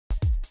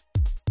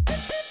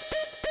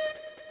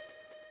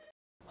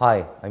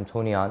Hi, I'm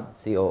Tony An,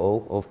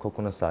 COO of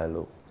Coconut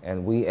Silo,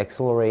 and we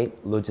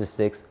accelerate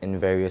logistics in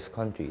various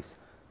countries.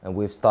 And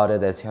we've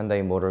started as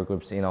Hyundai Motor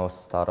Group's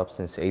in-house startup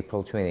since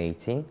April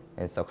 2018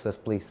 and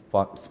successfully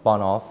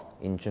spun off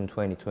in June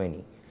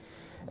 2020.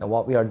 And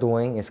what we are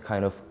doing is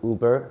kind of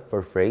Uber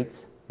for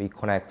freights. We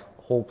connect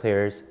whole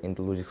players in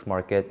the logistics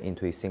market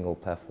into a single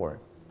platform.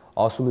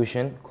 Our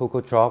solution,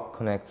 Coco Truck,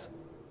 connects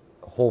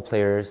whole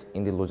players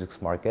in the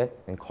logistics market,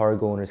 and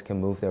cargo owners can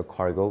move their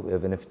cargo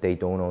even if they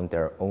don't own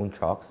their own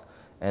trucks,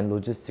 and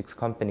logistics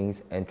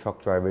companies and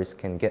truck drivers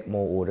can get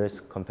more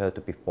orders compared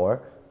to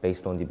before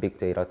based on the big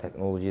data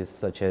technologies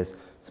such as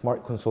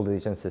smart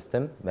consolidation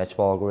system, matchback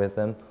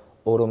algorithm,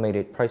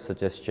 automated price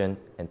suggestion,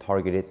 and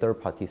targeted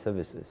third-party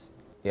services.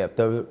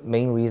 The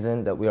main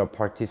reason that we are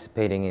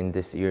participating in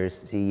this year's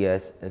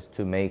CES is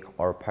to make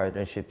our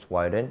partnerships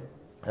widen.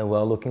 And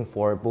we're looking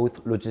for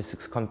both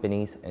logistics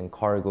companies and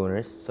cargo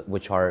owners,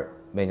 which are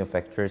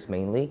manufacturers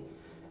mainly,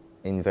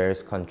 in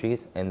various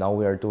countries. And now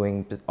we are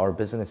doing our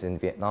business in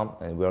Vietnam,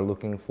 and we are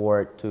looking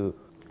forward to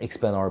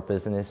expand our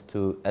business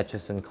to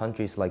adjacent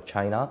countries like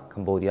China,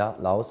 Cambodia,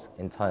 Laos,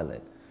 and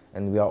Thailand.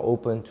 And we are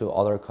open to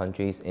other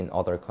countries in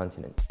other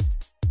continents.